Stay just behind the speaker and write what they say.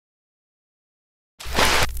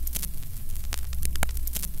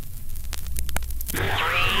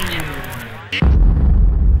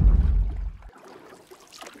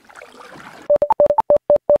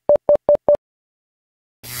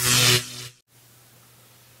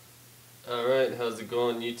Alright, how's it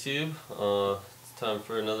going, YouTube? It's time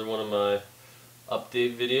for another one of my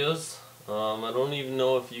update videos. I don't even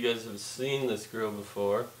know if you guys have seen this girl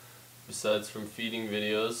before, besides from feeding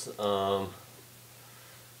videos. I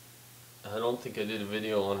don't think I did a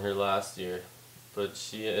video on her last year, but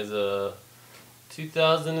she is a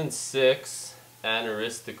 2006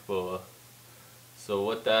 Anery Boa. So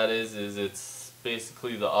what that is it's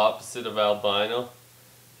basically the opposite of albino.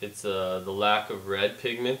 It's the lack of red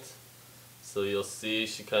pigment. So you'll see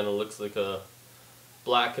she kind of looks like a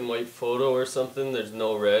black and white photo or something. There's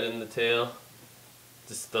no red in the tail.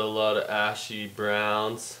 Just a lot of ashy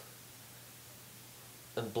browns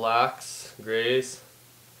and blacks, grays.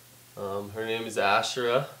 Her name is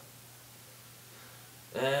Asherah.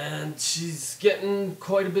 And she's getting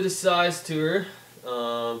quite a bit of size to her.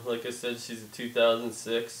 Like I said, she's a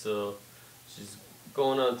 2006, so she's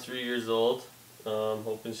going on 3 years old.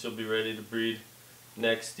 Hoping she'll be ready to breed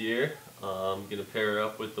next year. I'm gonna pair her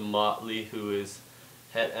up with the Motley, who is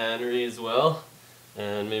het Anery as well,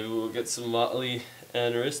 and maybe we'll get some Motley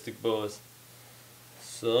Anery Boas.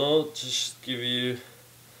 So just give you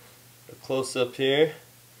a close up here.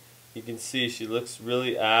 You can see she looks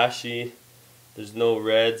really ashy. There's no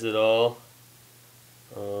reds at all.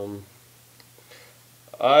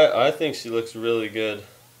 I think she looks really good.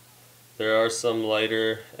 There are some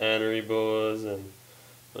lighter Anery Boas,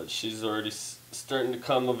 but she's already starting to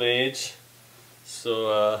come of age,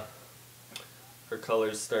 so her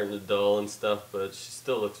color's starting to dull and stuff, but she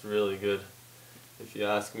still looks really good, if you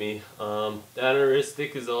ask me. The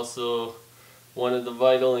Anery is also one of the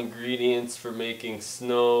vital ingredients for making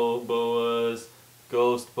snow boas,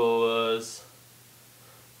 ghost boas.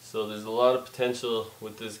 So there's a lot of potential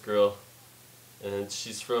with this girl. And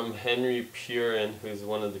she's from Anery Boa, who's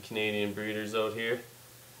one of the Canadian breeders out here.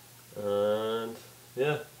 And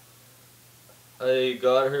yeah, I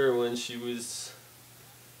got her when she was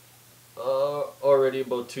already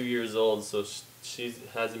about 2 years old, so she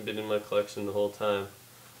hasn't been in my collection the whole time.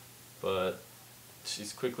 But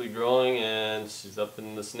she's quickly growing, and she's up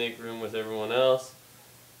in the snake room with everyone else.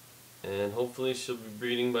 And hopefully she'll be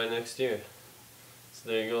breeding by next year. So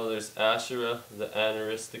there you go, there's Asherah, the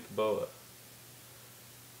Anery Boa.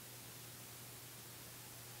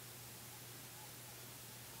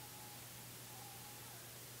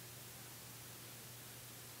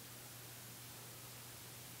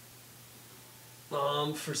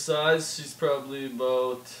 For size, she's probably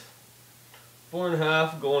about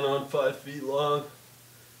 4.5 going on 5 feet long.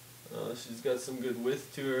 She's got some good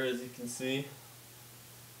width to her, as you can see.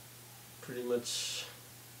 Pretty much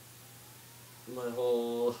my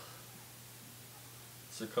whole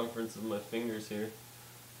circumference of my fingers here.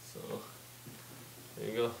 So there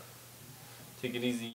you go. Take it easy.